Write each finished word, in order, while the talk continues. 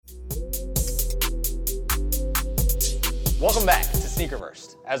Welcome back to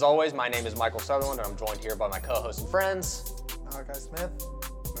Sneakerverse. As always, my name is Michael Sutherland, and I'm joined here by my co-hosts and friends. Malachi Smith.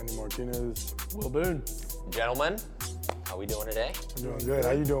 Manny Martinez. Will Boone. Gentlemen, how we doing today? I'm doing good.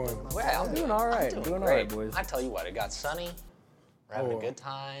 How you doing? Well, I'm doing all right. I'm Doing all great. right, boys. I tell you what, it got sunny. We're having a good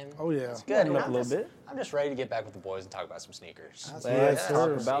time. Oh, yeah. It's good. Warming up a little bit. I'm just ready to get back with the boys and talk about some sneakers. Let's sir. talk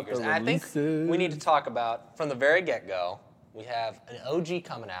Sneakers. about the And I think releases. we need to talk about, from the very get-go, we have an OG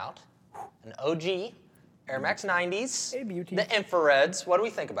coming out, an OG Air Max 90s, Hey, beauty. the infrareds. What do we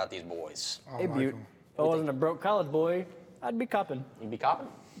think about these boys? Hey, like Butte. 'em. If I wasn't a broke college boy, I'd be copping. You be copping?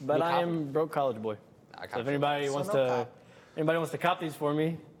 But Be I copping? am broke college boy. I So if anybody So wants no to, cop. cop these for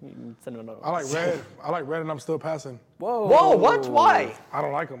me, you can send them a note. I like red. I like red, and I'm still passing. Whoa. Whoa, what? Why? I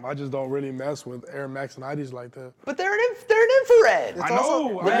don't like them. I just don't really mess with Air Max 90s like that. But they're an infrared. I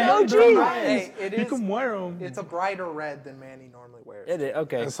know. They're I know. OG. They're nice. Hey, it You is- can wear them. It's a brighter red than Manny normally wears. It is,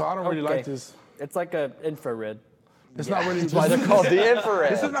 okay. And so I don't really like Okay. this. It's like a infrared. It's not really. That's why they're called the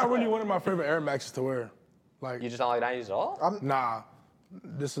infrared. This is not really one of my favorite Air Maxes to wear. Like, You just don't like 90s at all? nah.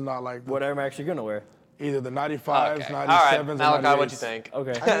 This is not like What Air Max you gonna wear? either the 95s, Okay. 97s, All right, or Malachi, 98s. what you think?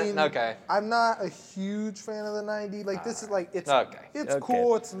 Okay. I mean, Okay. I'm not a huge fan of the 90. Like this is like it's Okay. it's Okay.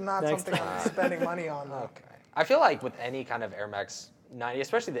 cool. It's not Next something I'm spending money on. Though. Okay. I feel like with any kind of Air Max 90,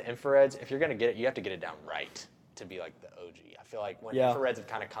 especially the infrareds, if you're gonna get it, you have to get it down right to be like the OG. I feel like when Yeah. infrareds have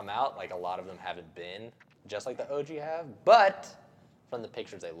kind of come out, like a lot of them haven't been just like the OG have, but from the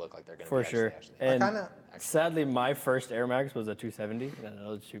pictures they look like they're gonna For be sure. actually. And kinda- sadly, my first Air Max was a 270. I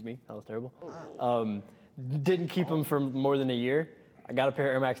know, shoot me. That was terrible. Didn't keep them for more than a year. I got a pair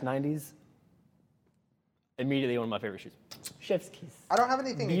of Air Max 90s. Immediately one of my favorite shoes. Chef's kiss. I don't have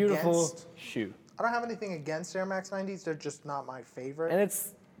anything Beautiful against. shoe. I don't have anything against Air Max 90s. They're just not my favorite. And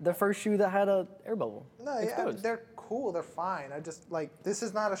it's the first shoe that had a air bubble. no, yeah, exposed. they're cool. They're fine. I just like this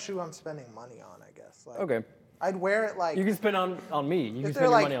is not a shoe I'm spending money on. I guess. Like, Okay. I'd wear it like You can spend on me. You can if spend they're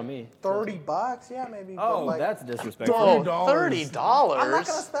your like money on me. $30. Yeah, maybe. but, Oh, like, that's disrespectful. Oh, $30. $30. I'm not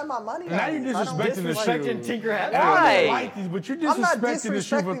gonna spend my money. Now on you're it. I don't- disrespecting the Disrespecting shoe. Tinker Hat. Why? I like these, but you're I'm not disrespecting the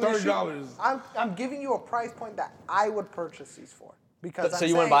shoe for disrespecting the shoe. $30. I'm giving you a price point that I would purchase these for. Because So I'm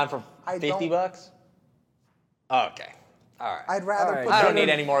you wouldn't buy saying them for I 50 don't- bucks? Okay. All right. I'd rather All right. put I don't that- need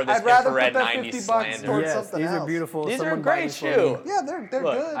any more of this I'd rather infrared put that 90s 50 bucks slander. towards Yes, something these are else. beautiful. These are a Someone buy great these for me. shoe. Yeah, they're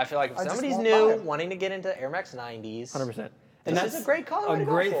Look, good. I feel like if I just somebody's won't new, buy 'em. wanting to get into Air Max 90s, 100%. This And is that's a great colorway A to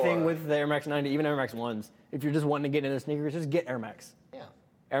go great for. thing with the Air Max 90, even Air Max 1s. If you're just wanting to get into sneakers, just get Air Max. Yeah.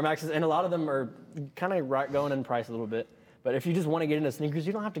 Air Maxes, and a lot of them are kind of going in price a little bit. But if you just want to get into sneakers,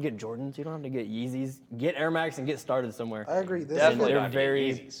 you don't have to get Jordans. You don't have to get Yeezys. Get Air Max and get started somewhere. I agree. This Definitely. is They're not to get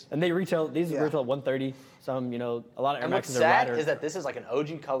very, Yeezys. and they retail. These Yeah. retail at 130. Some, a lot of Air And what's Maxes are sad lighter. is that this is like an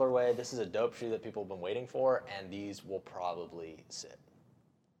OG colorway. This is a dope shoe that people have been waiting for, and these will probably sit.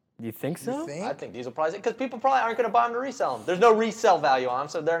 You think so? You think? I think these will probably sit because people probably aren't going to buy them to resell them. There's no resale value on them,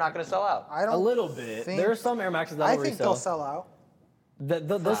 so they're not going to sell out. I don't A little bit. think- There are some Air Maxes that I will think resell. they'll sell out. They'll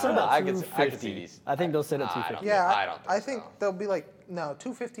sit I don't know. about I could see 250. these. I think they'll sit at I don't 250. Yeah, I don't think I think so. they'll be like no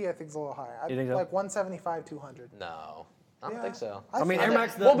 250. I think is a little high. You think so? Like 175, 200. No, I don't Yeah. think so. I mean, think- Air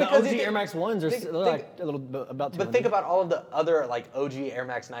Max, Well, the because OG you think- Air Max 1s are think- they're like a little bit about 200. But think about all of the other like OG Air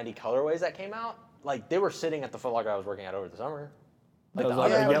Max 90 colorways that came out. Like they were sitting at the Foot Locker I was working at over the summer. Like Those the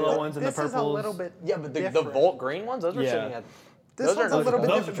other other but yellow th- ones and the this is a little purples. bit. Yeah, but the different. Volt green ones, those were Yeah. sitting at. This those one's are a little bit.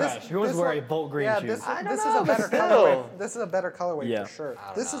 those are different. trash. Who wants to wear a Volt green yeah, shoe? This, I don't this know, is a better but still. colorway. This is a better colorway Yeah. for sure. I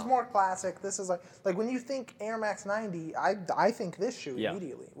don't This is know. more classic. This is like when you think Air Max 90, I think this shoe Yeah.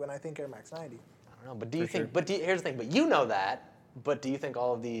 immediately when I think Air Max 90. I don't know, but do you For think? sure. But here's the thing. But you know that. But do you think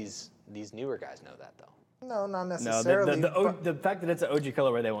all of these newer guys know that though? No, not No, necessarily. the fact that it's an OG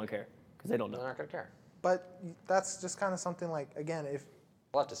colorway, they won't care because they don't They're know. not gonna care. but that's just kind of something like again,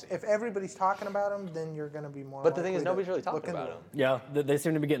 We'll have to see. if everybody's talking about them, then you're gonna be more. But the thing is, likely to nobody's really look talking into about them. them. Yeah, they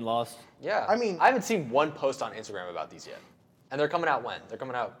seem to be getting lost Yeah. I mean- I haven't seen one post on Instagram about these yet. And they're coming out when? They're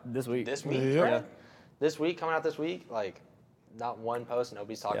coming out this week. this week, Yeah. right? This week, coming out this week. Like, not one post.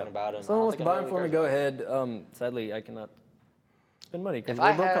 Nobody's talking Yeah. about them. Someone wants to buy them for me, go ahead. Sadly, I cannot spend money because If I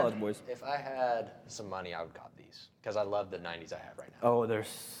we're broke had, college boys. if I had some money, I would cop these because I love the 90s I have right now. Oh, they're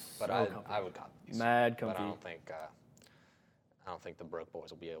but so comfy. I would cop these. Mad But comfy. I don't think the broke boys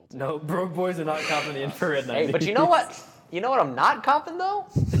will be able to. No, broke boys are not copping the infrared 90s. Hey, but you know what? You know what I'm not copping though?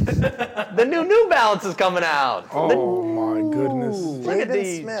 The New Balance is coming out. Oh my goodness. Look at Jaden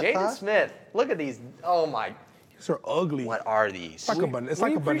these, Smith, Jaden huh? Smith. Look at these. Oh my! These are ugly. What are these? It's like a we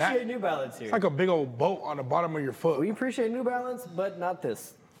banana. appreciate New Balance here. It's like a big old boat on the bottom of your foot. We appreciate New Balance, but not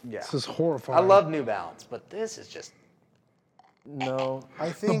this. Yeah. This is horrifying. I love New Balance, but this is just. No, I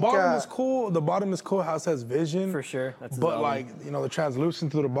The think bottom is cool. The bottom is cool how it says Vision. for sure. That's his But album. like, the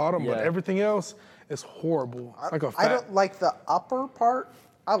translucent through the bottom, but Yeah. everything else is horrible. It's like a I fat. don't like the upper part.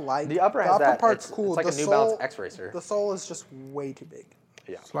 I like The upper the has upper that. part's It's cool. like the a New sole, Balance X Racer. The sole is just way too big.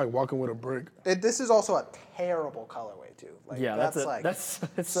 Yeah. It's like walking with a brick. This is also a terrible colorway too. Like, yeah, that's that's like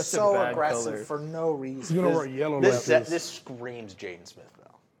it's such so a bad aggressive color. for no reason. You're gonna wear yellow like This screams Jaden Smith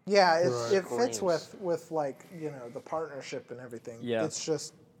though. Yeah, it fits Screams. with like the partnership and everything. Yeah. It's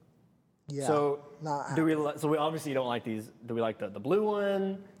just So not do we? So we obviously don't like these. Do we like the blue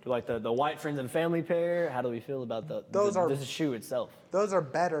one? Do we like the white friends and family pair? How do we feel about the shoe itself? those are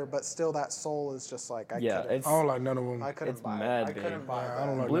better, but still that sole is just like I Yeah, couldn't, it's I don't like none of them. I couldn't it's buy mad it. I big. couldn't buy Yeah, that. I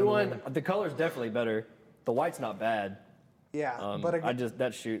don't like blue none of one. them. The color's definitely better. The white's not bad. Yeah, but again, I just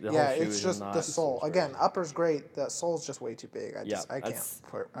that shoe. The yeah, whole shoe it's is just not. the sole. Again, upper's great. That sole's just way too big. I Yeah, can't. that's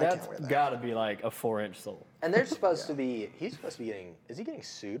I can't wear that. gotta be like a 4-inch sole. And they're supposed to be. He's supposed to be getting. Is he getting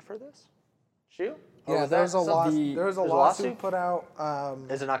sued for this shoe? Or Yeah, was that there's a something- there's a there's a lawsuit lawsuit? put out.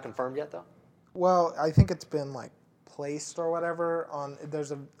 Is it not confirmed yet though? Well, I think it's been like placed or whatever on.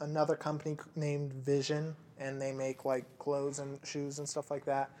 There's another company named Vision, and they make like clothes and shoes and stuff like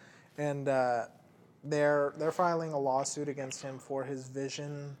that, and they're filing a lawsuit against him for his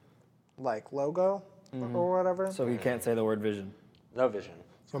Vision, like logo or whatever. So he can't say the word vision. No vision.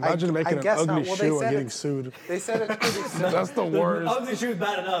 So imagine I making an guess ugly not. Well, they shoe said and getting it's- sued. They said it's pretty simple. That's the worst. Ugly shoe's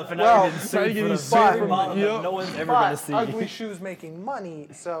bad enough, and Well, now you're getting now sued you're for getting the sued very from- bottom that yep. no one's ever gonna But see. ugly shoes making money,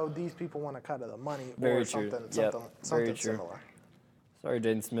 so these people want to cut of the money Very or true. something, Yep. something, Very something true. similar. Sorry,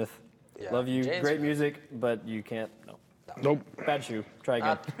 Jaden Smith. Yeah. Love you. Jaden Great Smith. music, but you can't. No. Nope. Bad shoe. Try again.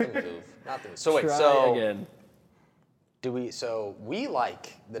 Not the move. Not the move. So wait. Try So again. do we? So we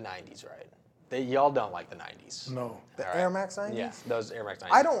like the '90s, right? Y'all don't like the '90s. No. The All right. Air Max 90s? Yeah, those Air Max 90s.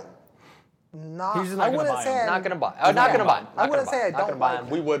 I don't. Not. He's just not I gonna wouldn't buy say. 'em. I'm- Not gonna buy. I'm not gonna buy. 'em. I Not wouldn't gonna say I buy 'em. Not don't gonna buy like 'em.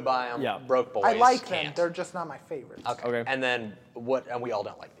 them. We would buy them. Yeah. Broke boys. I like them. can't. They're just not my favorites. Okay. And then what? And we all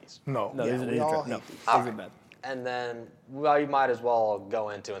don't like these. No. No, Yeah, these are we these are all tra- hate no. these. These All are right. bad. And then well, you might as well go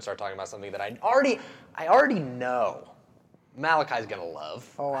into and start talking about something that I already know Malachi's gonna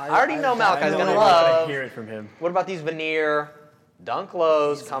love. Oh, I already know I Malachi's know gonna we're gonna love. hear it from him. What about these veneer dunk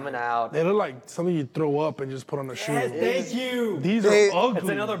lows coming out? They look like something you throw up and just put on a shoe. Yes, thank you. These They- are ugly. It's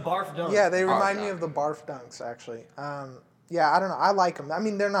another barf dunk. Yeah, they remind no. me of the Barf Dunks, actually. Yeah, I don't know. I like them. I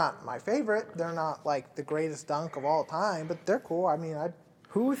mean, they're not my favorite. They're not like the greatest dunk of all time, but they're cool. I mean,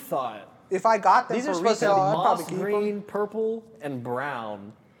 Who thought if I got them These for are supposed to retail, be I'd probably moss keep them. green, purple, and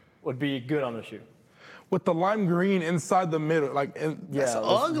brown would be good on a shoe? With the lime green inside the middle. Like, that's those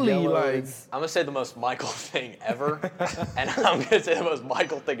ugly. yellow, Like, it's- I'm gonna say the most Michael thing ever, and I'm gonna say the most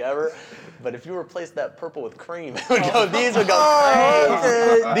Michael thing ever. But if you replace that purple with cream, it would go. These would go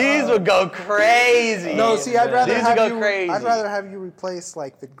crazy. These would go crazy. No, see, I'd rather These would have go you. crazy. I'd rather have you replace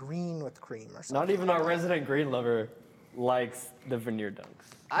like the green with cream or something. Not even our resident green lover likes the veneer dunks.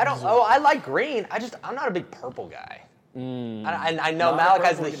 I don't. Oh, I like green. I'm not a big purple guy. I know Not a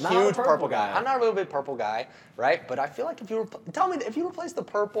Malachi's purple- the not a huge purple purple guy. guy. I'm not a real big purple guy, right? But I feel like if you tell me if you replace the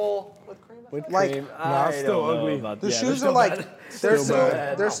purple with cream, I feel Like, Cream, Nah, it's I still don't know ugly. about- The yeah, they're shoes still are like bad. they're Still still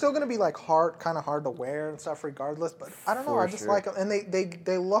bad. they're still gonna be like kind of hard to wear and stuff regardless. But I don't know. For I just sure. like them, and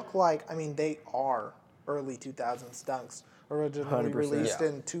they look like. I mean, they are early 2000s dunks. Originally 100%. released Yeah.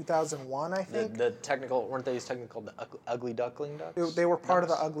 in 2001, I think. the technical weren't they technical the ugly duckling ducks? They were part of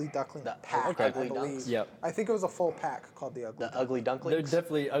the Ugly Duckling The pack, Ugly I believe. Dunks. Yep. I think it was a full pack called the Ugly. The ugly They're dunklings.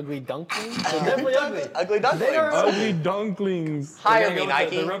 definitely ugly dunklings. They're definitely ugly. Ugly dunklings. They are ugly dunklings. Hire They're me, gonna go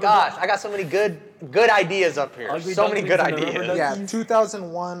with Nike. the rubber Gosh, duck. I got so many good ideas up here. Ugly So many good dunklings and the rubber ideas. Yeah,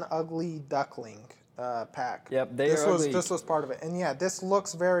 2001 Ugly Duckling pack. Yep, they this are was ugly. this was part of it, and yeah, this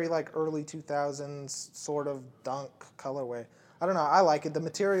looks very like early 2000s sort of dunk colorway. I don't know. I like it. The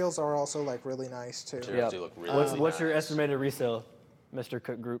materials are also like really nice too. Sure. Yep. do look really, What's, really what's your nice. estimated resale, Mr.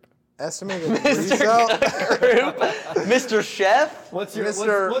 Cook Group? Estimated resale. Mr. Chef? What's your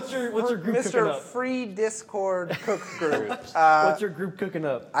Mr. what's your group cooking Mr. up? Free Discord Cook Group. What's your group cooking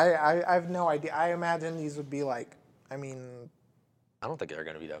up? I have no idea. I imagine these would be like, I mean, I don't think they're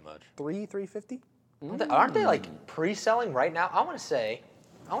going to be that much. 350. Aren't they like pre-selling right now? I want to say,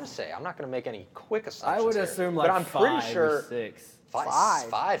 I'm not going to make any quick assumptions. I would here, assume but like I'm 5 pretty sure or 6. Five?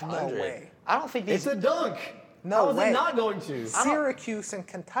 500. No way. I don't think these. It's a dunk. No How is way. it not going to? Syracuse and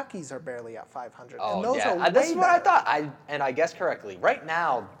Kentucky's are barely at 500. Oh and those yeah, are this way is what I better. thought. I guessed correctly. Right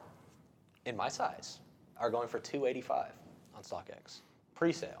now, in my size, are going for $285 on StockX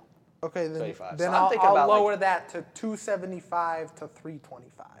pre-sale. Okay, then, 285. then So I'm I'll, thinking I'll about, like- lower that to 275 to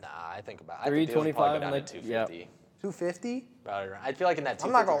 325. Nah, I think about. I think these will probably 325 go down to and like- 250. 250? Probably around. I feel like in that.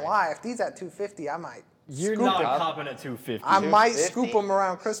 I'm not 250 gonna range. lie. If these at 250, I might. You're Scoop not it. copping at 250. I might 250? scoop them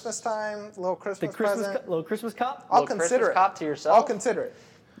around Christmas time, little the Christmas Christmas present. little Christmas cop. I'll Little consider Christmas it. cop to yourself? I'll consider it.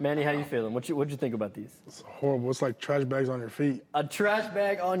 Manny, how you feeling? What'd you think about these? It's horrible. It's like trash bags on your feet. A trash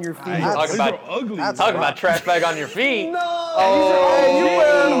bag on your feet. Talk These about are ugly. talk about trash bag on your feet. Hey, you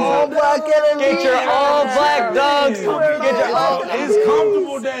wearing all black energy? Get your all black dunks. Get your all. It's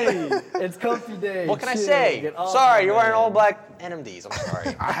comfortable day. It's comfy day. What can I Chill. say? Get off Sorry, my you're wearing man. all black NMDs. I'm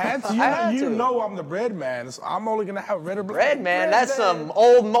sorry. I had to. I had You to. know I'm the bread man. So I'm only gonna have red or black. Bread, man, that's some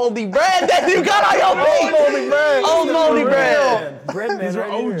old moldy bread that you got on your feet. Old moldy bread. Old moldy bread. Bread man These are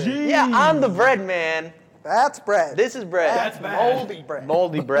right here. OG. Yeah, I'm the bread man. That's bread. This is bread. That's bad. moldy bread.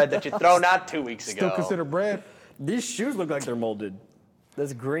 moldy bread that you thrown out 2 weeks ago. Still considered bread. These shoes look like they're molded.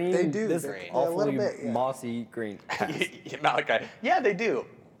 This green. They do. This They're a awfully little bit, yeah. mossy green. Malachi. Yeah, they do.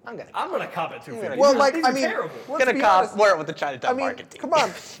 I'm gonna cop at 250. Well, like, These I are mean, terrible. let's gonna be cop honest. wear it with the Chinatown I mean, market team. come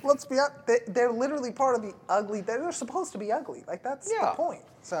on, let's be honest. They're literally part of the ugly. They're supposed to be ugly. Like, that's the Yeah. point.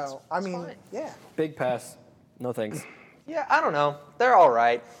 So, I mean, fine. yeah. Big pass. No thanks. Yeah, I don't know. They're all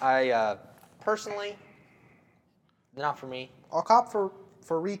right. I personally, not for me. I'll cop for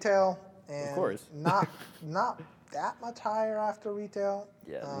retail and course. not that much higher after retail.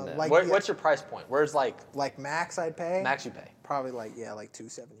 Yeah, no. Like What's your price point? Where's like max I'd pay? max you pay? Probably like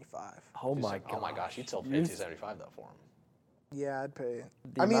 $275. Oh my god. Oh my gosh, you'd still pay $275 though for them. Yeah, I'd pay.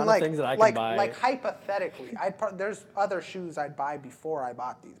 The I mean, amount of like, things that I can like, buy- like hypothetically, there's other shoes I'd buy before I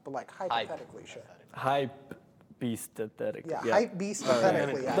bought these, but like hypothetically, sure. Hype beast aesthetic. Yeah, hype beast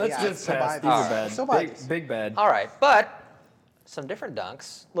hypothetically. Yeah, Let's yeah, I'd just still pass. buy These are these. bad. Still buy Big, these. big bad. All right, but some different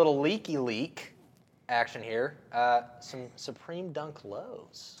dunks. Little leaky leak action here. Some Supreme Dunk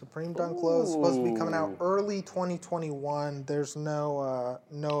lows. Supreme Dunk Low is supposed to be coming out early 2021. There's no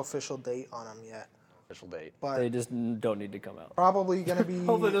official date on them yet, Official date. but They just don't need to come out. probably gonna be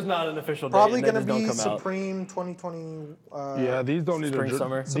Hopefully there's not an official date. probably and they gonna just be don't come out. Supreme 2020. Yeah, these don't need Spring, to drop.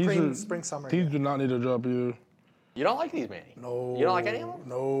 summer. Supreme spring summer. These yeah. do not need to drop you. You don't like these, Manny? No. You don't like any of them?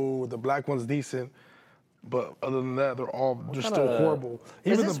 No, the black one's decent, but other than that, they're all just still kinda- horrible.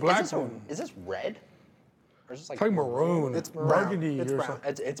 Even the black is this, one, Is this red? Or is this like it's like maroon. It's brown. burgundy It's or brown.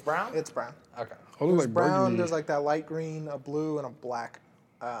 something. It's brown? It's brown. Okay. Oh, it looks There's like brown. burgundy. There's like that light green, a blue, and a black.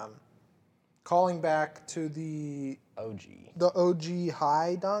 Calling back to the OG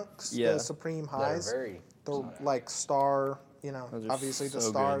high dunks, Yeah. the Supreme They're highs, very. the like star, Those are obviously the so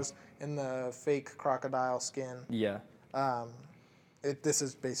good. stars in the fake crocodile skin. Yeah. This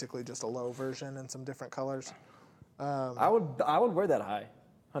is basically just a low version in some different colors. I would wear that high.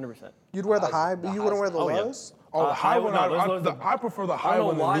 100%. You'd wear the high, but you wouldn't wear the Oh, yeah. lows. Oh, the high one. those I prefer the I high don't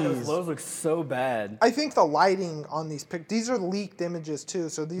one know why than those these. lows look so bad. I think the lighting on these are leaked images too,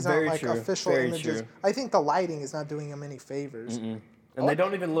 so these Very aren't like true, official very images. true. I think the lighting is not doing them any favors. And they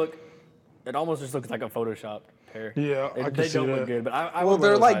don't even look. It almost just looks like a photoshopped pair. Yeah, I can they see don't look that. good, but I Well, would wear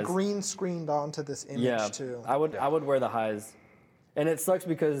they're those like highs. green screened onto this image Yeah, too. I would wear the highs, and it sucks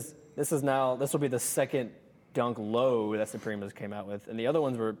because this will be the second Dunk low that Supreme has came out with, and the other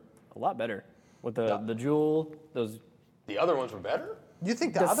ones were a lot better with the jewel, those The other ones were better? You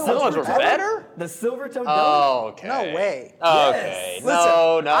think the The other The other ones ones were were better? better? the silver toe dunk. Oh, okay. No way. Okay. Listen,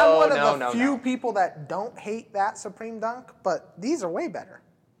 No, I'm one no, of the no, few no. people that don't hate that Supreme Dunk, but these are way better.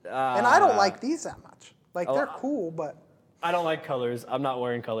 And I don't like these that much. Like they're cool, but I don't like colors. I'm not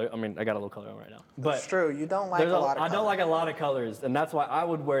wearing color. I mean, I got a little color on right now, but it's true. You don't like a lot of I don't color. like a lot of colors, and that's why I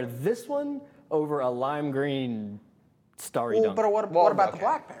would wear this one over a lime green starry Well, dunk. but what Well, about the okay.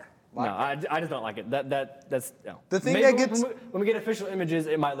 black pair? No, I just don't like it. That's no. The thing Maybe that gets- when we get official images,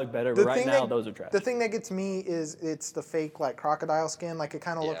 it might look better. But right now, those are trash. The thing that gets me is it's the fake like crocodile skin. Like it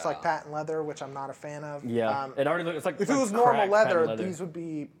kind of looks Yeah. like patent leather, which I'm not a fan of. Yeah, it already looks. It's like If like it was normal cracked patent leather, these would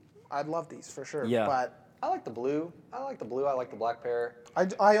be. I'd love these for sure. Yeah. But I like the blue. I like the blue. I like the black pair.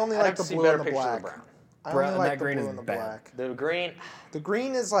 I only I'd like have the to see blue better and the pictures of the black. brown. I Brown- only like that the green blue is and the bad. black. The green. The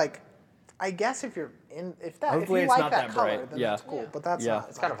green is like, I guess if you're in, if Hopefully you it's like not that that color, bright. then Yeah. that's cool. But that's Yeah. not.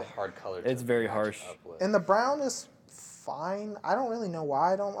 It's kind of a hard color. It's to very match harsh. up with. And the brown is fine. I don't really know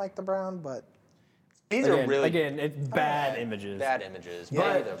why I don't like the brown, but These are really Again, it's bad images. bad images. yeah,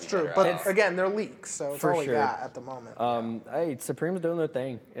 Maybe they'll it's be true. better. But I don't know. again, they're leaks, so it's For all we sure. got at the moment. Hey, Supreme's doing their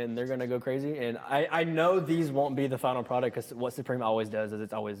thing, and they're gonna go crazy. And I know these won't be the final product because what Supreme always does is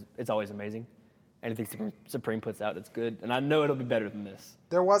it's always amazing. Anything Supreme puts out, it's good, and I know it'll be better than this.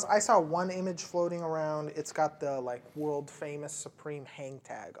 I saw one image floating around. It's got the like world famous Supreme hang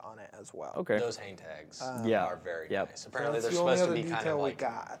tag on it as well. Okay. Those hang tags Yeah. are very Yep. nice. Apparently, That's they're the only supposed to other be kind detail of we like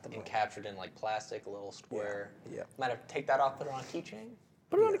got at the moment. encaptured in like plastic, a little square. Yeah. Might have to take that off, put it on a keychain.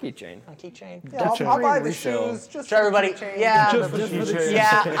 Put it on a keychain. On a keychain. Yeah, I'll Supreme buy the resale. shoes just Sure, everybody. For the keychain. Yeah, Just for the keychain.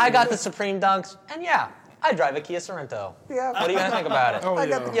 yeah. I got the Supreme Dunks, and yeah, I drive a Kia Sorento. Yeah. What are you gonna think about it? Oh, I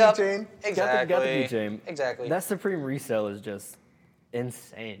got the Yep. keychain. Exactly. Got the keychain. Exactly. That Supreme resale is just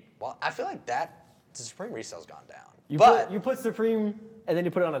insane. Well, I feel like the Supreme resale's gone down. You put Supreme and then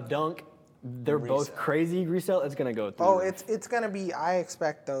you put it on a Dunk. They're both Resale. crazy resale. It's gonna go through. Oh, it's gonna be. I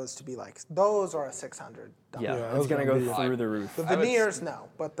expect those to be like those are a $600. yeah, Yeah, it's those gonna gonna go be- through the roof. The I would veneers, no,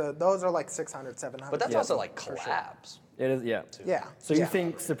 but those are like 600, 700. But that's Yeah. also like for sure. collabs. It is, yeah. Yeah. So you yeah.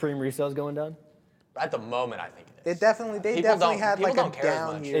 think Supreme resale is going down? At the moment, I think it is. They definitely People had people like don't a care as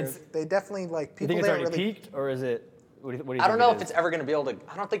down much. year. It's- They definitely like You people think it's didn't already really. peaked, or is it? What do you I think don't know it if is? it's ever going to be able to.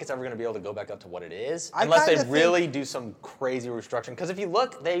 I don't think it's ever going to be able to go back up to what it is I unless they kinda really do some crazy restructuring. Because if you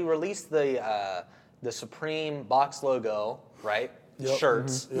look, they released the Supreme box logo, right? Yep.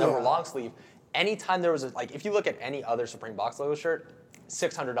 Shirts that were Yeah. long sleeve. Anytime there was if you look at any other Supreme box logo shirt,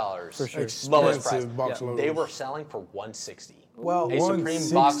 $600 For sure. lowest price. Expensive box Yeah. logos. They were selling for $160. Well, A Supreme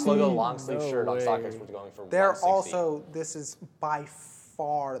box logo 160? long sleeve No shirt on way. StockX was going for they're 160. also. This is by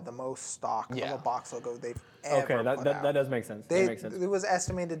far the most stock Yeah. of a box logo they've ever Okay, put out. that does make sense. They, that makes sense. It was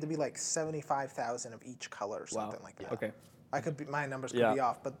estimated to be like 75,000 of each color or something like that. Okay. My numbers could Yeah. be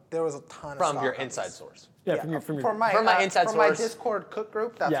off, but there was a ton of from stock your on inside these. source. Yeah, Yeah, from your from my inside from my source. Discord cook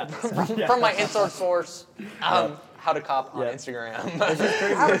group. That's yeah. what they said. Yeah. From my inside source, how to cop on Yeah. Instagram.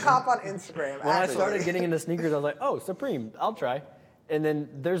 How to cop on Instagram. When I actually. started getting into sneakers, I was like, oh, Supreme, I'll try. And then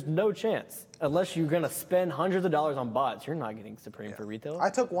there's no chance. Unless you're going to spend hundreds of dollars on bots, you're not getting Supreme for retail. I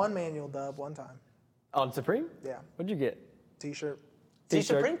took one manual dub one time. On Supreme? Yeah. What'd you get? T-shirt. See,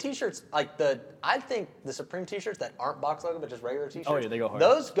 T-shirt. Supreme T-shirts, I think the Supreme T-shirts that aren't box logo but just regular T-shirts. Oh, yeah, they go hard.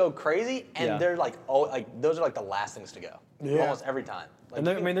 Those go crazy, and Yeah. they're those are like the last things to go. Yeah. Almost every time. Like,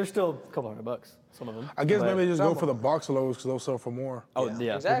 And they're still a couple $100, some of them. I guess But- maybe they just some go for the box logos because they'll sell for more. Oh,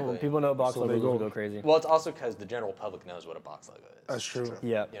 yeah. Exactly. People know box So they logos will go- go crazy. well, it's also because the general public knows what a box logo is. That's true.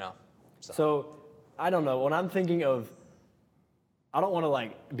 Yeah. You know. So, I don't know. When I'm thinking of, I don't want to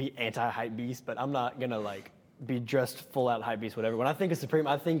like be anti-hype beast, but I'm not gonna like be dressed full out hype beast, whatever. When I think of Supreme,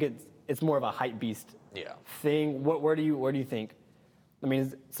 I think it's more of a hype beast Yeah. thing. Where do you think? I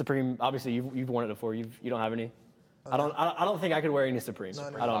mean, Supreme. Obviously, you've worn it before. You don't have any. I don't think I could wear any Supreme. I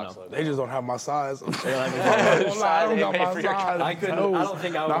don't box know. logo. They just don't have my size. They don't have any- I don't Size got ain't made my for your size. I couldn't- No. I don't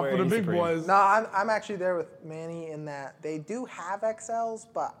think I would Not wear for the any big Supreme. boys. No, I'm actually there with Manny in that they do have XLs,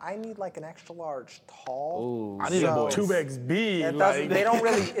 but I need like an extra large tall. Ooh, I need So- a 2XB. It Like,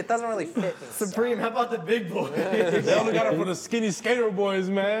 it doesn't really fit me. Supreme. How about the big boy? they only got it for the skinny skater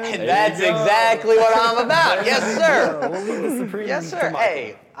boys, man. And that's exactly what I'm about. Yes, sir. We'll leave the Supreme. Yes, to sir. Michael.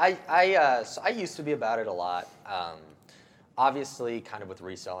 Hey, so I used to be about it a lot. Obviously, kind of with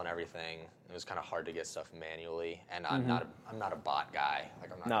resale and everything, it was kind of hard to get stuff manually, and I'm not a bot guy.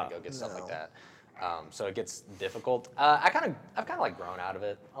 Like I'm not No. gonna go get stuff like No. that. So it gets difficult. I've kind of like grown out of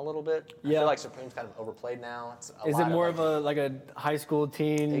it a little bit. I Yeah. feel like Supreme's kind of overplayed now. It's Is it more of a high school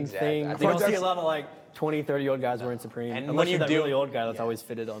teen Exactly. thing? I You think don't see a that's- lot of like 20, 30-year-old guys wearing Supreme. And Unless when you're you that do- really old guy that's yeah. always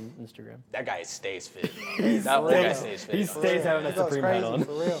fitted on Instagram. that guy stays fit. That old guy stays fit. He stays having that It goes Supreme hat crazy, on.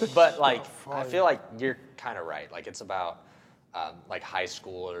 for real. But like, I feel like you're kind of right. Like it's about like high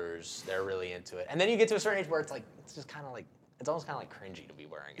schoolers. They're really into it, and then you get to a certain age where it's like it's just kind of like it's almost kind of like cringy to be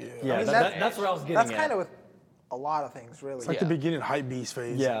wearing it. Yeah, I mean, that's where I was getting That's at. kind of with a lot of things, really. It's like Yeah. the beginning hype beast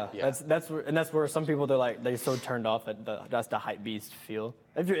phase. Yeah, Yeah. that's where some people they're so turned off at that's the hype beast feel.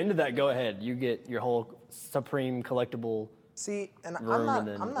 If you're into that, go ahead. You get your whole Supreme collectible. See, and Room I'm and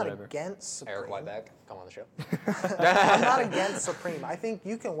then not whatever. against Supreme. Eric Whiteback, come on the show. I'm not against Supreme. I think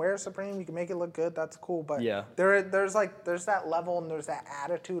you can wear Supreme, you can make it look good. That's cool. But Yeah. there's that level and there's that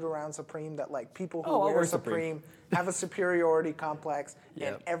attitude around Supreme that like people who Oh, I'll wear wear Supreme, Supreme. have a superiority complex and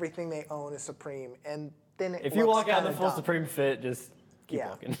Yep. everything they own is Supreme. And then it If you looks walk out in the kinda full dumb. Supreme fit, just keep yeah.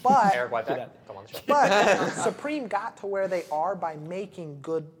 walking. But Eric Whiteback, come on the show. but Supreme got to where they are by making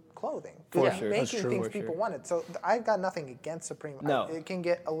good clothing, For good, sure. making That's true, things for people sure. wanted. So I've got nothing against Supreme. No. It can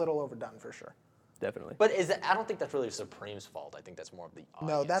get a little overdone for sure. Definitely. But I don't think that's really Supreme's fault. I think that's more of the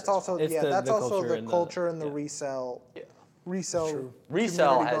audience. No, that's also It's that's the also culture the and the- culture and the yeah. resell. Yeah. Resell.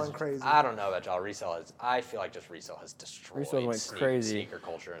 Resell community has. going crazy. I don't know about y'all. Resell has. I feel like just resell has destroyed Resell went crazy. sneaker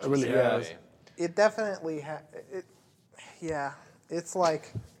culture. It really specifically. has. It definitely yeah. It's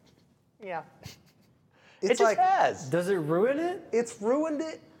like yeah. It It's just like has. Does it ruin it? it's ruined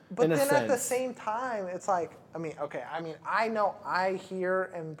it, but In a then at the sense. same time, it's like I know I hear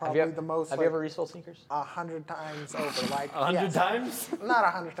and Have you, probably ever- the most have like you ever resold sneakers? 100 times over. Like 100 yes. times? Not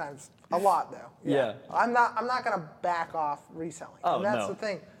 100 times. A lot though. Yeah. I'm not gonna back off reselling. Oh, and that's no. the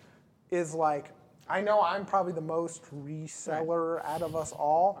thing, is like I know I'm probably the most reseller out of us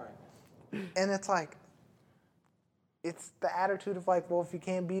all, and it's like it's the attitude of like, well, if you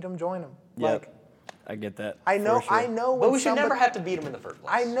can't beat them, join them. Yep. Like I get that. I know. for sure. I know. But When we should somebody, never have to beat them in the first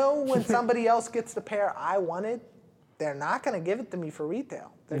place. I know when somebody else gets the pair I wanted, they're not going to give it to me for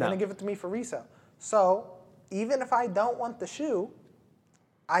retail. They're No. going to give it to me for resale. So even if I don't want the shoe,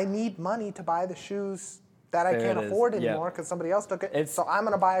 I need money to buy the shoes that I There can't it is. afford Yeah. anymore because somebody else took it. It's- So I'm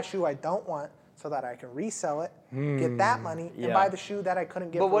going to buy a shoe I don't want so that I can resell it, get that money, and Yeah. buy the shoe that I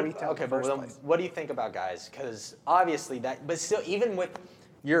couldn't get But for what? retail Okay, in the but first then place. what do you think about guys? Because obviously that, but still, even with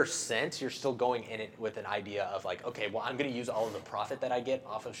your sense, you're still going in it with an idea of like, okay, well, I'm going to use all of the profit that I get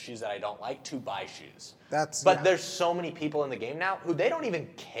off of shoes that I don't like to buy shoes. But yeah. there's so many people in the game now who they don't even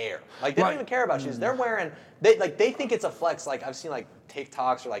care. Like they don't Right. even care about shoes. They're wearing they think it's a flex. Like I've seen like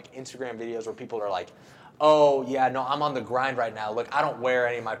TikToks or like Instagram videos where people are like, oh yeah, no, I'm on the grind right now. Look, I don't wear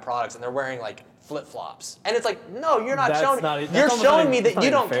any of my products, and they're wearing like flip-flops. And it's like, no, you're not That's showing. not- that's You're almost showing not me even- that it's not you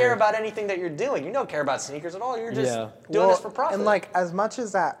even don't care fair. about anything that you're doing. You don't care about sneakers at all. You're just Yeah. doing this for profit. And like, as much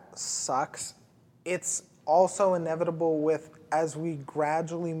as that sucks, it's also inevitable with as we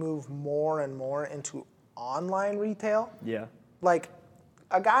gradually move more and more into online retail. Yeah. Like,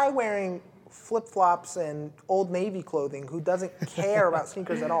 a guy wearing flip-flops and Old Navy clothing who doesn't care about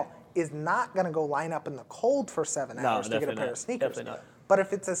sneakers at all is not going to go line up in the cold for 7 No, hours to get a definitely pair not. of sneakers. Definitely not. But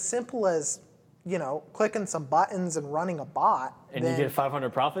if it's as simple as, you know, clicking some buttons and running a bot, And then you get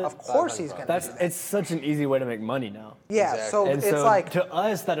 500 profit. of course he's going to That's do that. it's such an easy way to make money now. Yeah, Exactly. so And it's so like, to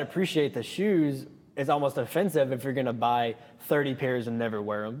us that appreciate the shoes, it's almost offensive if you're gonna buy 30 pairs and never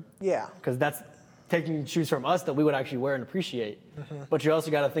wear them. yeah. Because that's taking shoes from us that we would actually wear and appreciate. But you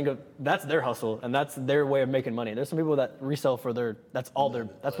also got to think of that's their hustle and that's their way of making money. There's some people that resell for that's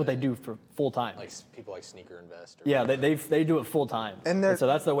what they do for full time. like people like Sneaker Invest. Yeah, they do it full time. And And so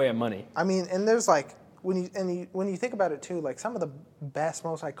that's their way of money. I mean, and there's like when you think about it too, like some of the best,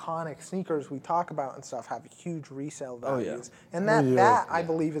 most iconic sneakers we talk about and stuff have huge resale values, and that I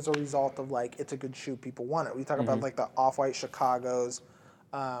believe is a result of like it's a good shoe, people want it. We talk about like the Off-White Chicago's,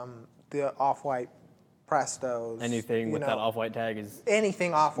 the Off-White Prestos, Anything you with know, that off-white tag is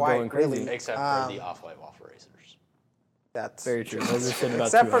anything Going Off-White, crazy. really. Except for the Off-White Waffle Racers. That's very true. Those are shit about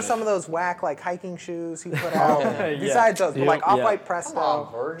except for 200. some of those whack like hiking shoes he put out. Yeah. Besides those, but Yep. like Off-White Yeah. Presto, Come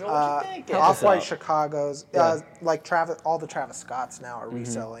on, Virgil, what you thinking? Off-White out. Chicago's, Yeah. like all the Travis Scotts now are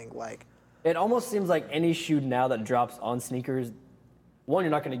reselling like. It almost seems like any shoe now that drops on sneakers, one,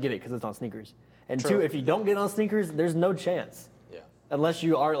 you're not going to get it because it's on sneakers. And True. two, if you don't get it on sneakers, there's no chance. Yeah. Unless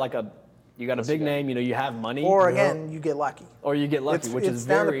you are like you got a big name, you have money. Or again, you get lucky. Or you get lucky, It's- which it's is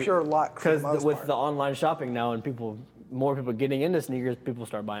down to very pure luck for the because most with part. the online shopping now and more people getting into sneakers, people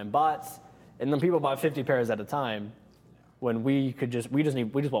start buying bots, and then people buy 50 pairs at a time. When we just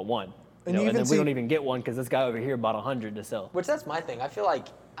want one, And you and even then see- we don't even get one because this guy over here bought 100 to sell. Which that's my thing. I feel like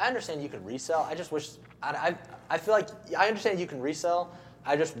I understand you can resell. I just wish I feel like I understand you can resell.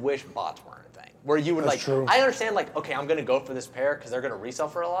 I just wish bots weren't a thing. Where you would That's like true. I understand like okay, I'm gonna go for this pair because they're gonna resell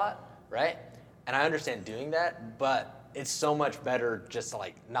for a lot, right? And I understand doing that, but it's so much better just to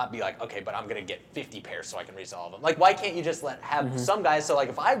like not be like okay, but I'm gonna get 50 pairs so I can resell all of them. Like why can't you just have some guys so like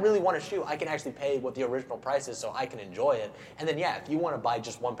if I really want a shoe, I can actually pay what the original price is so I can enjoy it. And then yeah, if you want to buy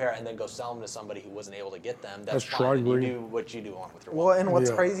just one pair and then go sell them to somebody who wasn't able to get them, that's That's true, I fine. You agree. do what you do on with your Well, wallet. and what's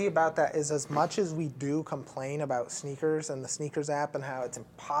Yeah. crazy about that is as much as we do complain about sneakers and the sneakers app and how it's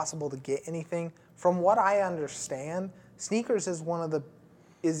impossible to get anything, from what I understand, sneakers is one of the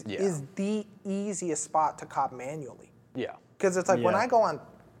is the easiest spot to cop manually. Yeah. Because it's like when Yeah. I go on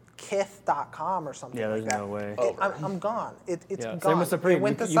Kith.com or something Yeah, like there's that, no way. I'm gone. It's Yeah, same gone. with Supreme. It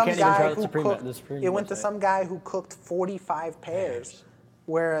went to You some can't even guy try the who Supreme- cooked. the Supreme It went to website. some guy who cooked 45 pairs.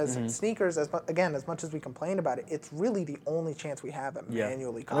 Whereas sneakers, as much as we complain about it, it's really the only chance we have at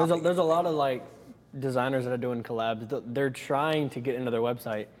manually And copying. there's a lot of like designers that are doing collabs. They're trying to get into their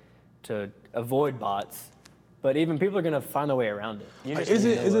website to avoid bots, but even people are gonna find a way around it. You just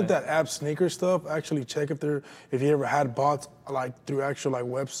Isn't that app sneaker stuff actually check if you ever had bots like through actual like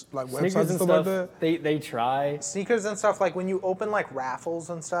websites Sneakers and and stuff like that? they try. Sneakers and stuff, like when you open like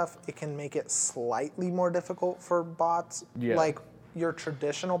raffles and stuff, it can make it slightly more difficult for bots. Yeah. Like your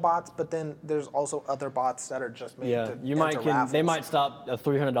traditional bots, but then there's also other bots that are just made Yeah, to you enter they raffles. might stop a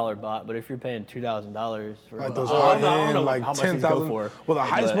 $300 bot, but if you're paying $2,000 for Like those I high don't know end, like how much these go 10,000. for. Well, the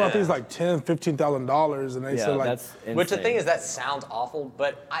highest but- one I think is like $10,000-$15,000, and they Yeah, said like that's insane. Which the thing is, that sounds awful,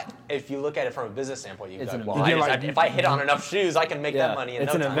 but if you look at it from a business standpoint, you It's go, an well, investment. if I hit on enough shoes, I can make that money in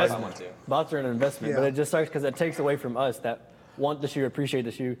it's no an time if I investment. want to. Bots are an investment, but Yeah. it just sucks because it takes away from us that want the shoe, appreciate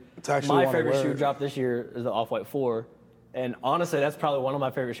the shoe. To actually My wanna favorite wear shoe it. dropped this year is the Off-White 4, and honestly, that's probably one of my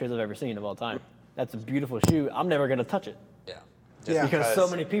favorite shoes I've ever seen of all time. That's a beautiful shoe. I'm never gonna touch it Yeah. Yeah. because so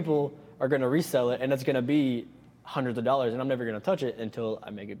many people are gonna resell it, and it's gonna be hundreds of dollars, and I'm never gonna touch it until I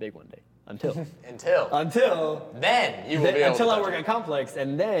make it big one day. Until then you will be able until to I touch work it. at Complex,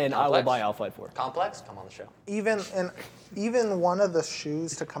 and then I will Complex? buy Off-White 4. Complex, come on the show. Even one of the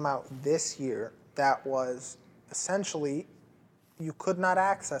shoes to come out this year that was essentially you could not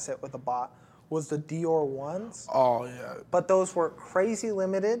access it with a bot was the Dior ones, Oh yeah. but those were crazy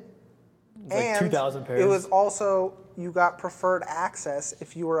limited. Like And 2,000 pairs. it was also you got preferred access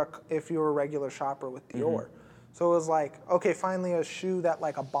if you were a regular shopper with Dior. So it was like, okay, finally a shoe that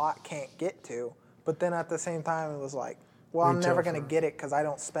like a bot can't get to, but then at the same time it was like, well, I'm never Retail gonna for- get it because I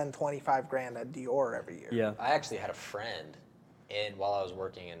don't spend 25 grand at Dior every year. Yeah. I actually had a friend while I was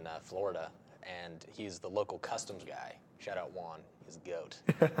working in Florida, and he's the local customs guy. Shout out Juan, he's a goat.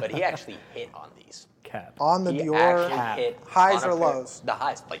 But he actually hit on these. Cap. On the He Dior, actually hit highs on a or pair- lows? The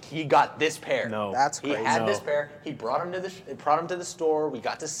highs. Like he got this pair. No. That's He crazy. had this No. pair. He brought him to the store. We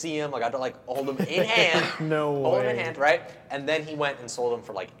got to see him. I got to like hold him in hand. No Hold him in way. hand, right? And then he went and sold them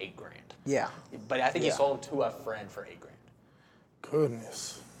for like $8 grand. Yeah. But I think he Yeah. sold them to a friend for $8 grand.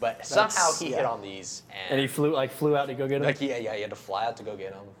 Goodness. But somehow he hit yeah. on these, And he flew out to go get them. like he had to fly out to go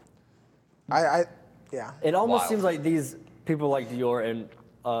get them. Yeah. It almost Wild. seems like these people like Dior and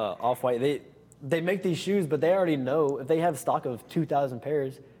Off-White, they make these shoes, but they already know if they have stock of 2,000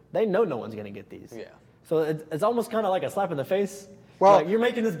 pairs, they know no one's gonna get these. Yeah. So it's almost kind of like a slap in the face. Well- Like, you're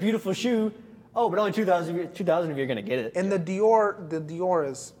making this beautiful shoe. Oh, but only 2,000 of you are gonna get it. And the Dior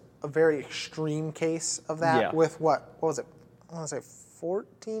is a very extreme case of that Yeah. with what was it? I want to say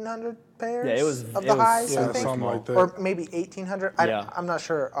 1,400 pairs Yeah, it was- of it the was highs, I Yeah, think. something like that. Or maybe 1,800. Yeah. I'm not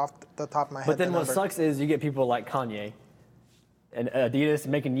sure off the top of my head. But then the what number. sucks is you get people like Kanye and Adidas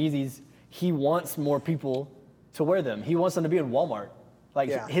making Yeezys. He wants more people to wear them. He wants them to be in Walmart. Like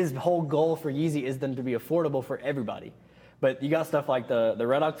Yeah. his whole goal for Yeezy is them to be affordable for everybody. But you got stuff like the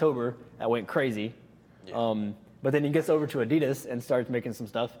Red October that went crazy. But then he gets over to Adidas and starts making some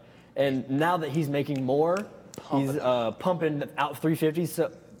stuff. And now that he's making more, he's pumping out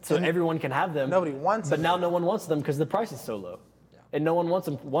 350s so everyone can have them. Nobody wants But them. now no one wants them because the price is so low. And no one wants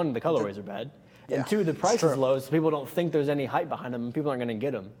them. One, the colorways are bad. Yeah, And two, the it's price is true. low, so people don't think there's any hype behind them, and people aren't going to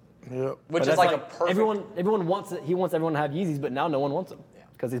get them. Yep. Which But is that's like a perfect. Everyone wants it. He wants everyone to have Yeezys, but now no one wants them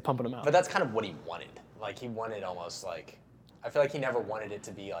because he's pumping them out. But that's kind of what he wanted. Like he wanted almost like. I feel like he never wanted it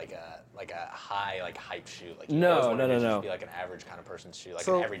to be like a high hype shoe. Like he No, always wanted no, it to no. just be like an average kind of person's shoe, like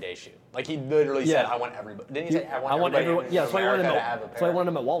So- an everyday shoe. Like he literally said, Yeah. "I want everybody." Didn't he say, "I want, I want everybody everyone. in Yeah, that's why I wanted America him. to have a That's why I pair?" wanted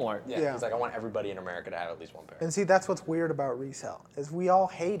him at Walmart. Yeah, Yeah. he's like, "I want everybody in America to have at least one pair." And see, that's what's weird about resale is we all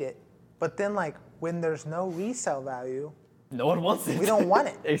hate it, but then like when there's no resale value, No one wants it. we don't want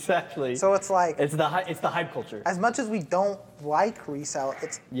it. Exactly. So it's like it's the hype culture. as much as we don't like resale,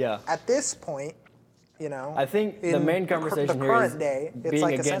 it's Yeah. at this point, you know. I think the in main the conversation the here current is day, it's being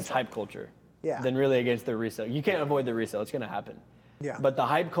like against essential. hype culture Yeah. than really against the resale. You can't avoid the resale; it's going to happen. Yeah. But the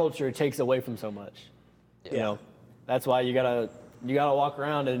hype culture takes away from so much. You know, that's why you gotta walk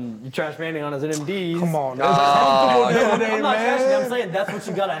around and you trash banding on his NMDs. Come on. No, That's comfortable I'm nowadays, not trashing. man. I'm saying that's what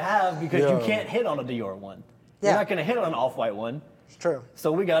you gotta have because you Yeah. can't hit on a Dior one. Yeah. You're not gonna hit on an Off-White one. It's true.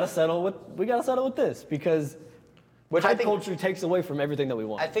 So we gotta settle with this because Which I hype think- culture takes away from everything that we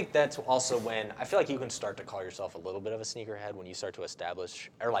want. I think that's also when I feel like you can start to call yourself a little bit of a sneakerhead when you start to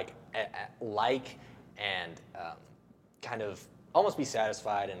establish or and kind of almost be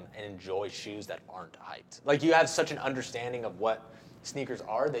satisfied and enjoy shoes that aren't hyped. Like you have such an understanding of what sneakers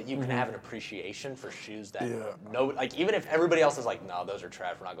are that you can have an appreciation for shoes that like even if everybody else is like, no, those are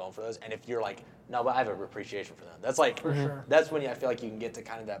trash, we're not going for those. And if you're like, no, but I have an appreciation for them. That's like, that's when I feel like you can get to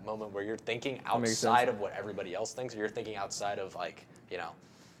kind of that moment where you're thinking makes outside sense. of what everybody else thinks, or you're thinking outside of like,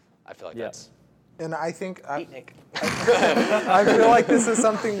 I feel like Yeah. that's And I think Nick. I feel like this is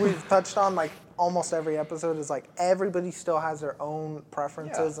something we've touched on like almost every episode is like everybody still has their own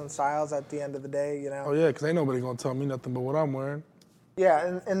preferences and styles at the end of the day, you know? Oh yeah, because ain't nobody gonna tell me nothing but what I'm wearing.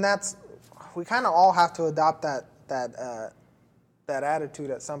 Yeah, and that's we kind of all have to adopt that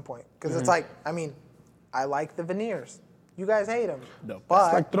attitude at some point because it's like I mean, I like the veneers. You guys hate them, No. but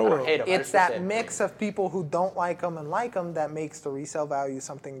It's like throw hate up. 'em. I it's just said that mix of people who don't like them and like them that makes the resale value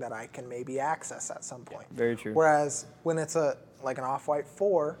something that I can maybe access at some point. Very true. Whereas when it's like an Off-White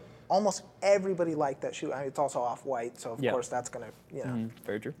 4, almost everybody liked that shoe. I mean, it's also Off-White, so of Yeah. course that's gonna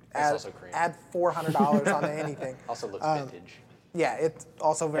Very true. add, also cream. add $400 onto anything. Also looks vintage. Yeah, it's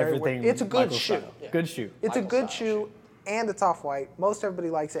also very. Everything. It's a good Michael shoe. style. Good shoe. It's a Michael good style shoe, and it's Off-White. Most everybody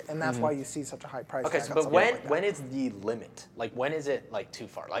likes it, and that's why you see such a high price. Okay, tag so on but something when like that. when is the limit? Like when is it like too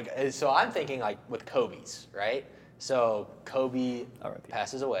far? Like so I'm thinking like with Kobe's, right? So Kobe R.I.P.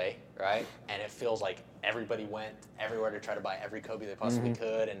 passes away, right? And it feels like everybody went everywhere to try to buy every Kobe they possibly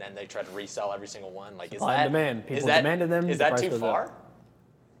could, and then they tried to resell every single one. Like Supply and demand. People is that demanded them, Is the that price too goes far? up.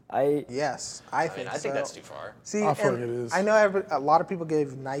 Yes, I think I think so. that's too far. See, I feel and like it is. I know a lot of people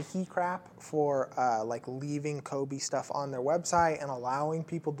gave Nike crap for like leaving Kobe stuff on their website and allowing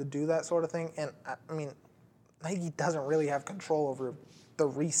people to do that sort of thing. And I mean, Nike doesn't really have control over the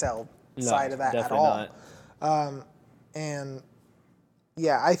resale side of that at all. Not. And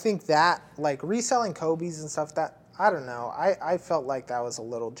yeah, I think that like reselling Kobe's and stuff, that I don't know. I felt like that was a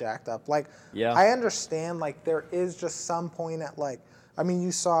little jacked up. Like, Yeah. I understand like there is just some point at like, I mean,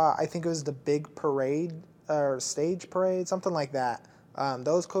 you saw, I think it was the big parade or stage parade, something like that.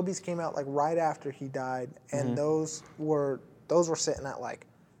 Those Kobe's came out like right after he died, and those were sitting at like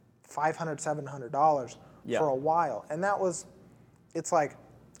 $500, $700 Yeah. for a while, and that was, it's like,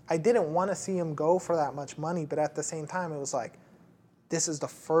 I didn't want to see him go for that much money, but at the same time, it was like, this is the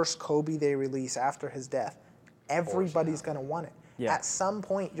first Kobe they release after his death. Everybody's gonna want it. Yeah. At some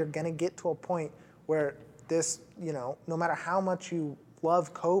point, you're gonna get to a point where this, you know, no matter how much you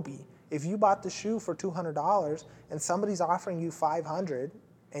love Kobe, if you bought the shoe for $200 and somebody's offering you $500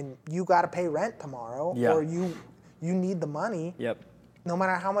 and you got to pay rent tomorrow, Yeah. or you need the money, Yep. no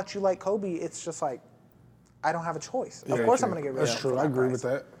matter how much you like Kobe, it's just like, I don't have a choice. Of Very course, true. I'm gonna get rid of That's it. true. I agree with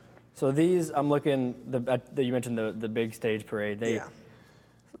that. So these, I'm looking. You mentioned the big stage parade. They Yeah.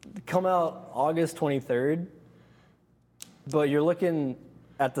 come out August 23rd, but you're looking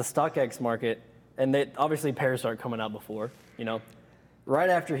at the StockX market, and they obviously pairs start coming out before. You know, right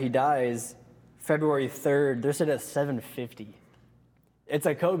after he dies, February 3rd, they're sitting at 750. It's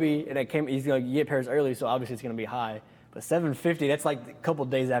a Kobe, and he's gonna get pairs early, so obviously it's gonna be high. But 750, that's like a couple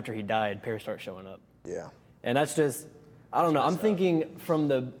days after he died, pairs start showing up. Yeah. And that's just, I don't know. I'm thinking from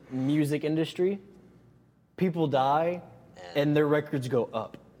the music industry, people die and their records go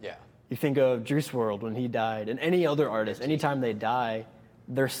up. Yeah. You think of Juice WRLD when he died, and any other artist, anytime they die,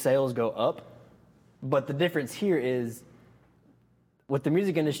 their sales go up. But the difference here is, with the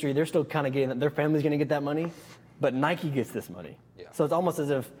music industry, they're still kind of getting, their family's going to get that money, but Nike gets this money. Yeah. So it's almost as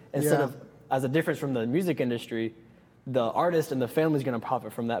if, instead Yeah. of, as a difference from the music industry, the artist and the family's going to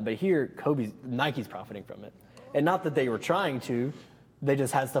profit from that, but here, Nike's profiting from it. And not that they were trying to, they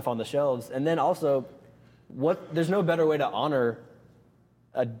just had stuff on the shelves. And then also, there's no better way to honor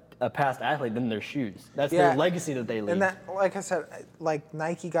a past athlete than their shoes. That's Yeah. their legacy that they leave. And that, like I said, like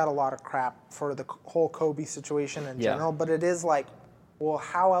Nike got a lot of crap for the whole Kobe situation in Yeah. general, but it is like, well,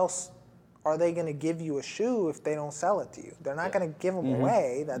 how else are they going to give you a shoe if they don't sell it to you? They're not going to give them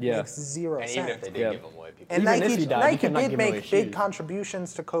away. That Yeah. makes zero And sense. even if they did Yeah. give them away, people. And Even if Nike, he died, you Nike cannot did give away make big shoes.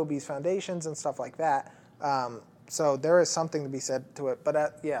 contributions to Kobe's foundations and stuff like that. So there is something to be said to it.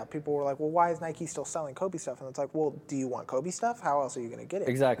 But yeah, people were like, well, why is Nike still selling Kobe stuff? And it's like, well, do you want Kobe stuff? How else are you going to get it?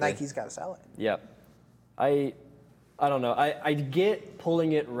 Exactly. Nike's got to sell it. Yep. I don't know. I get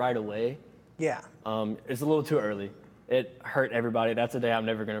pulling it right away. Yeah. It's a little too early. It hurt everybody. That's a day I'm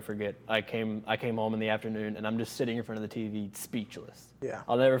never gonna forget. I came home in the afternoon and I'm just sitting in front of the TV, speechless. Yeah.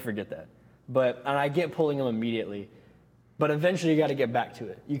 I'll never forget that. And I get pulling them immediately. But eventually you got to get back to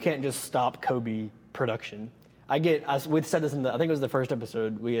it. You can't just stop Kobe production. We said this I think it was the first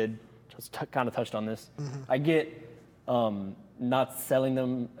episode, we had just kind of touched on this. I get not selling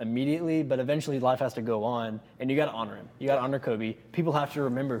them immediately, but eventually life has to go on, and you got to honor him. You got to honor Kobe. People have to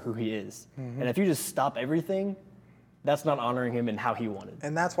remember who he is. And if you just stop everything, that's not honoring him and how he wanted.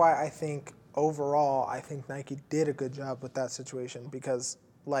 And that's why I think overall, I think Nike did a good job with that situation because,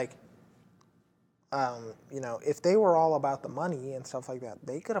 like, if they were all about the money and stuff like that,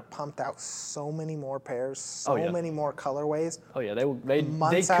 they could have pumped out so many more pairs, so yeah. many more colorways. Oh yeah, they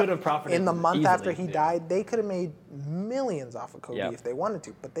Months could have profited in the month easily. after he died. They could have made millions off of Kobe Yeah. if they wanted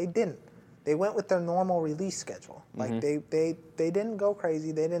to, but they didn't. They went with their normal release schedule. Like they didn't go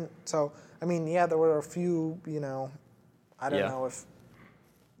crazy. They didn't. So I mean, yeah, there were a few. I don't Yeah. know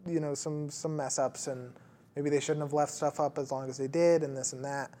if some mess ups and maybe they shouldn't have left stuff up as long as they did and this and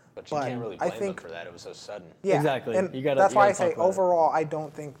that. But you can't really I blame think them for that. It was so sudden. yeah, Exactly. And You gotta- that's you why I gotta say talk about it. overall, I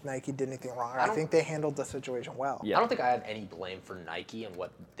don't think Nike did anything wrong. I don't- think they handled the situation well. Yeah. I don't think I have any blame for Nike and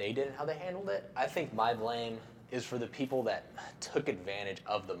what they did and how they handled it. I think my blame is for the people that took advantage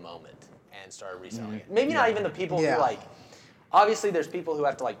of the moment and started reselling it. Maybe not even the people Yeah. who obviously there's people who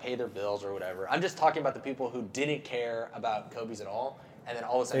have to pay their bills or whatever. I'm just talking about the people who didn't care about Kobe's at all. And then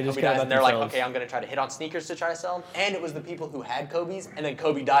all of a sudden They just Kobe care dies about and they're like, themselves. okay, I'm going to try to hit on sneakers to try to sell them. And it was the people who had Kobe's and then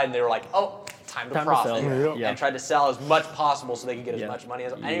Kobe died and they were like, oh, time to Time to profit. sell. Yeah. And tried to sell as much possible so they could get as Yeah. much money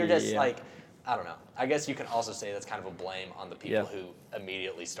as And you're just Yeah. I don't know. I guess you can also say that's kind of a blame on the people Yeah. who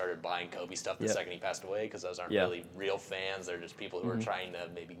immediately started buying Kobe stuff the Yeah. second he passed away because those aren't Yeah. really real fans. They're just people who are trying to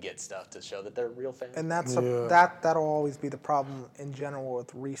maybe get stuff to show that they're real fans. And that's Yeah. that'll always be the problem in general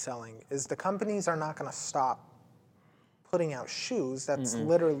with reselling is the companies are not going to stop putting out shoes. That's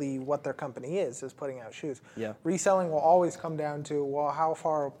literally what their company is putting out shoes. Yeah. Reselling will always come down to, well, how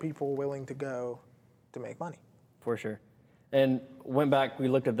far are people willing to go to make money? For sure. And went back, we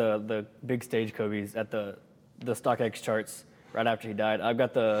looked at the big stage Kobe's at the StockX charts right after he died. I've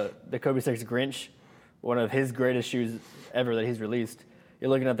got the Kobe 6 Grinch, one of his greatest shoes ever that he's released. You're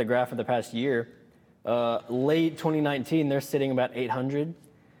looking at the graph for the past year. Late 2019, they're sitting about 800.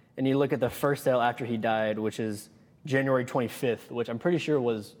 And you look at the first sale after he died, which is January 25th, which I'm pretty sure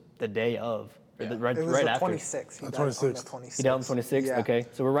was the day of. Or right, It was right the after. 26th. He died 26th. on the 26th. He died on the 26th? Yeah. Okay.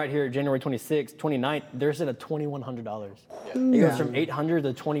 So we're right here, January 26th, 29th. They're sitting at $2,100. It goes from 800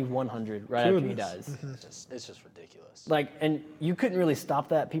 to 2,100 right after he dies. It's just ridiculous. Like, and you couldn't really stop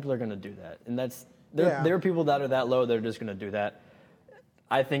that. People are going to do that. And there are people that are that low that are just going to do that.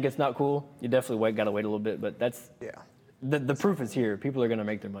 I think it's not cool. You definitely got to wait a little bit, but that's, the proof is here. People are going to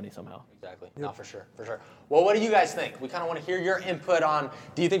make their money somehow. Exactly. No, for sure. Well, what do you guys think? We kind of want to hear your input on,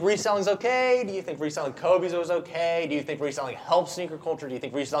 do you think reselling's okay? Do you think reselling Kobe's was okay? Do you think reselling helps sneaker culture? Do you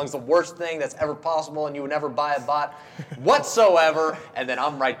think reselling's the worst thing that's ever possible and you would never buy a bot whatsoever? And then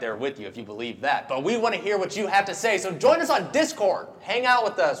I'm right there with you if you believe that. But we want to hear what you have to say. So join us on Discord. Hang out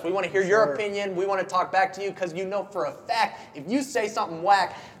with us. We want to hear your opinion. We want to talk back to you because you know for a fact if you say something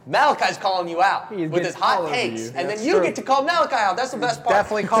whack, Malachi's calling you out with his hot takes, and then you get to call Malachi out. That's the best part.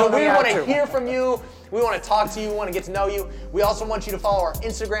 Definitely call me out. So we want to too. hear from you. We want to talk to you. We want to get to know you. We also want you to follow our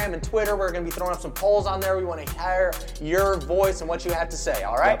Instagram and Twitter. We're going to be throwing up some polls on there. We want to hear your voice and what you have to say,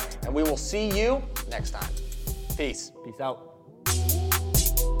 all right? And we will see you next time. Peace. Peace out.